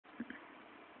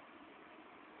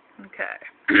Okay.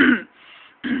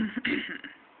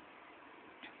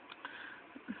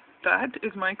 That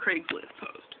is my Craigslist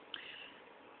post.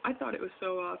 I thought it was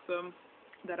so awesome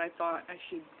that I thought I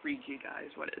should read you guys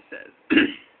what it says.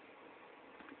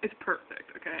 It's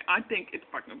perfect, okay? I think it's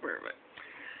fucking perfect.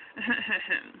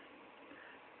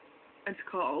 It's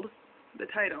called, the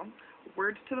title,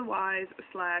 Words to the Wise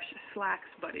 / Slacks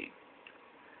Buddy.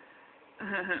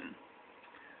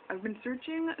 I've been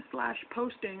searching /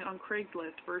 posting on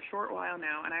Craigslist for a short while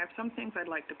now, and I have some things I'd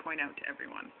like to point out to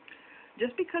everyone.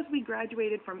 Just because we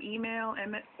graduated from email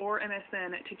or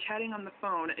MSN to chatting on the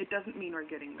phone, it doesn't mean we're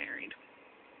getting married.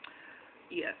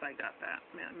 Yes, I got that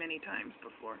many times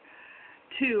before.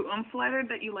 2, I'm flattered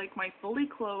that you like my fully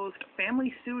clothed,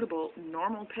 family-suitable,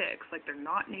 normal pics, like they're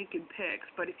not naked pics,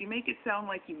 but if you make it sound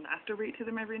like you masturbate to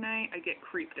them every night, I get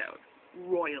creeped out.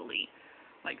 Royally.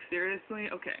 Like, seriously?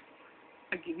 Okay.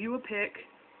 I give you a pic,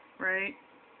 right?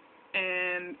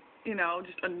 And, you know,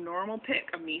 just a normal pic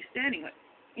of me standing, like,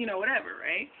 you know, whatever,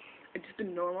 right? Just a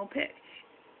normal pic.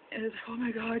 And it's, oh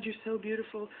my god, you're so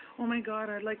beautiful. Oh my god,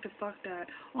 I'd like to fuck that.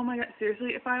 Oh my god,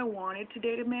 seriously, if I wanted to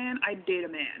date a man, I'd date a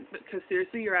man. Because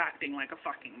seriously, you're acting like a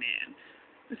fucking man.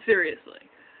 Seriously.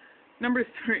 Number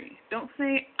 3, don't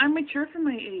say, I'm mature for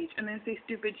my age, and then say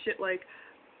stupid shit like,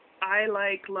 I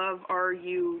like, love, are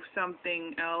you,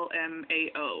 something,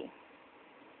 LMAO.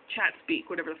 Chat speak,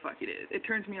 whatever the fuck it is. It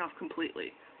turns me off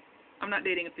completely. I'm not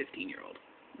dating a 15-year-old,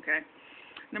 okay?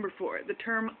 Number 4, the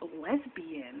term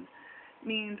lesbian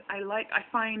means I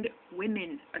find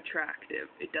women attractive.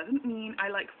 It doesn't mean I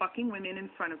like fucking women in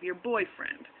front of your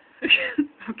boyfriend.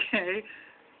 Okay?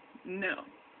 No.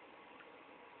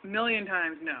 A million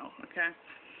times no, okay?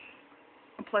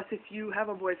 Plus, if you have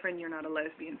a boyfriend, you're not a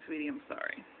lesbian, sweetie. I'm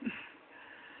sorry.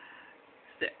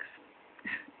 6.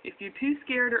 If you're too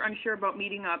scared or unsure about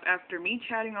meeting up after me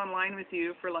chatting online with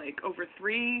you for like over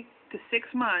 3 to 6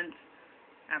 months,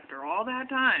 after all that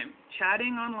time,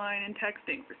 chatting online and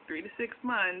texting for 3 to 6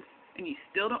 months, and you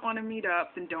still don't want to meet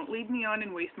up, then don't lead me on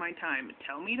and waste my time.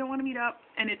 Tell me you don't want to meet up,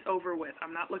 and it's over with.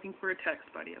 I'm not looking for a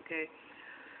text buddy, okay?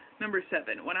 Number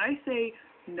 7, when I say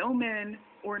no men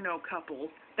or no couples,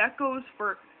 that goes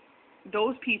for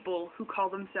those people who call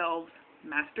themselves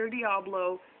Master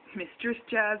Diablo, Mistress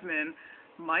Jasmine,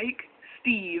 Mike,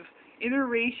 Steve,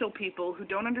 interracial people who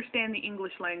don't understand the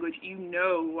English language. You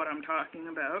know what I'm talking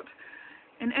about.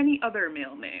 And any other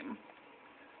male name.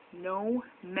 No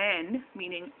men,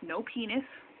 meaning no penis,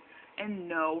 and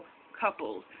no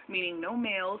couples, meaning no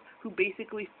males who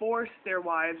basically force their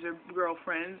wives or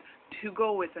girlfriends to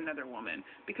go with another woman.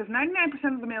 Because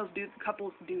 99% of the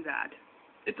couples do that.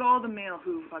 It's all the male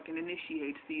who fucking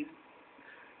initiates these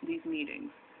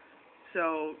meetings.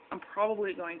 So I'm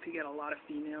probably going to get a lot of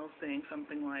females saying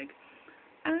something like,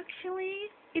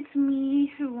 actually, it's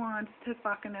me who wants to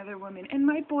fuck another woman, and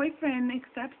my boyfriend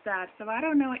accepts that, so I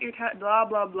don't know what you're blah,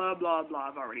 blah, blah, blah, blah.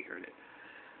 I've already heard it.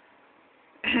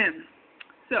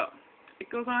 So, it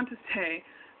goes on to say,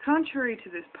 contrary to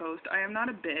this post, I am not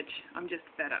a bitch, I'm just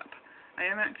fed up. I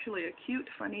am actually a cute,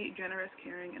 funny, generous,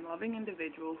 caring, and loving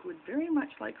individual who would very much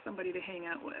like somebody to hang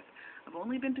out with. I've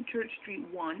only been to Church Street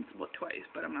once, well, twice,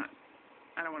 but I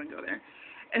don't want to go there.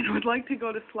 And would like to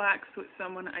go to Slacks with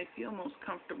someone I feel most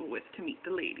comfortable with to meet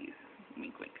the ladies.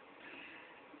 Wink, wink.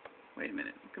 Wait a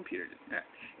minute. Computer.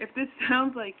 If this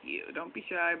sounds like you, don't be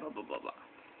shy, blah, blah, blah, blah.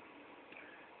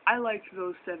 I liked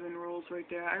those 7 rules right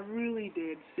there. I really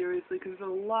did, seriously, because there's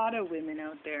a lot of women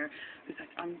out there who's like,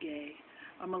 I'm gay,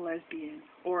 I'm a lesbian,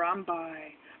 or I'm bi,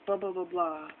 blah, blah, blah,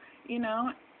 blah. You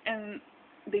know? And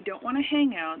they don't want to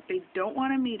hang out. They don't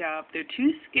want to meet up. They're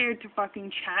too scared to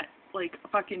fucking chat, like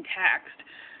fucking text.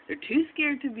 They're too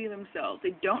scared to be themselves.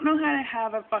 They don't know how to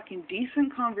have a fucking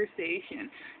decent conversation.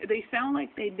 They sound like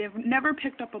they've never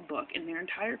picked up a book in their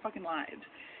entire fucking lives.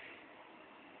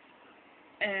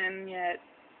 And yet,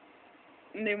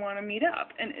 they want to meet up.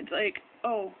 And it's like,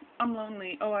 oh, I'm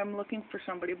lonely. Oh, I'm looking for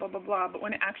somebody, blah, blah, blah. But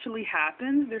when it actually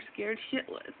happens, they're scared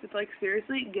shitless. It's like,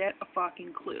 seriously, get a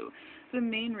fucking clue. It's the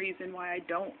main reason why I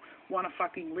don't want to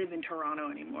fucking live in Toronto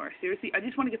anymore. Seriously, I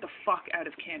just want to get the fuck out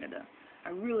of Canada. I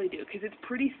really do, because it's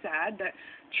pretty sad that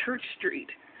Church Street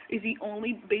is the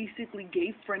only basically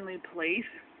gay-friendly place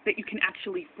that you can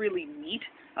actually freely meet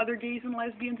other gays and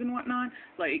lesbians and whatnot,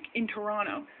 like in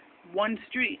Toronto, one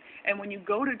street. And when you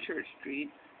go to Church Street,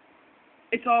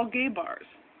 it's all gay bars.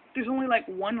 There's only like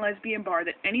one lesbian bar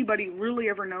that anybody really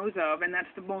ever knows of, and that's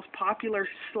the most popular,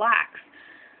 Slacks.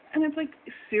 And it's like,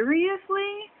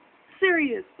 seriously?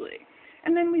 Seriously.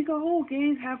 And then we go, oh,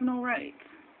 gays have no rights.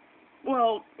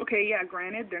 Well, okay, yeah,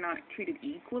 granted, they're not treated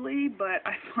equally, but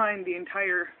I find the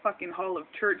entire fucking hall of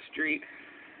Church Street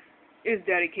is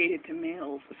dedicated to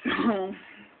males. So,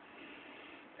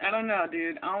 I don't know,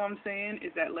 dude. All I'm saying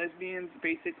is that lesbians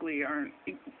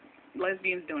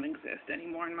don't exist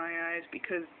anymore in my eyes,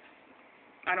 because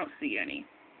I don't see any.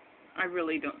 I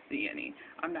really don't see any.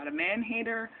 I'm not a man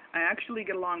hater. I actually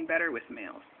get along better with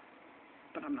males.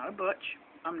 But I'm not a butch.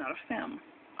 I'm not a femme.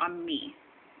 I'm me.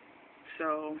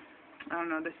 So, I don't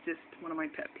know, that's just one of my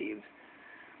pet peeves.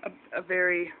 A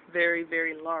very, very,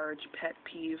 very large pet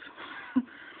peeve.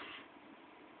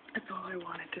 That's all I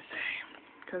wanted to say,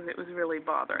 because it was really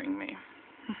bothering me.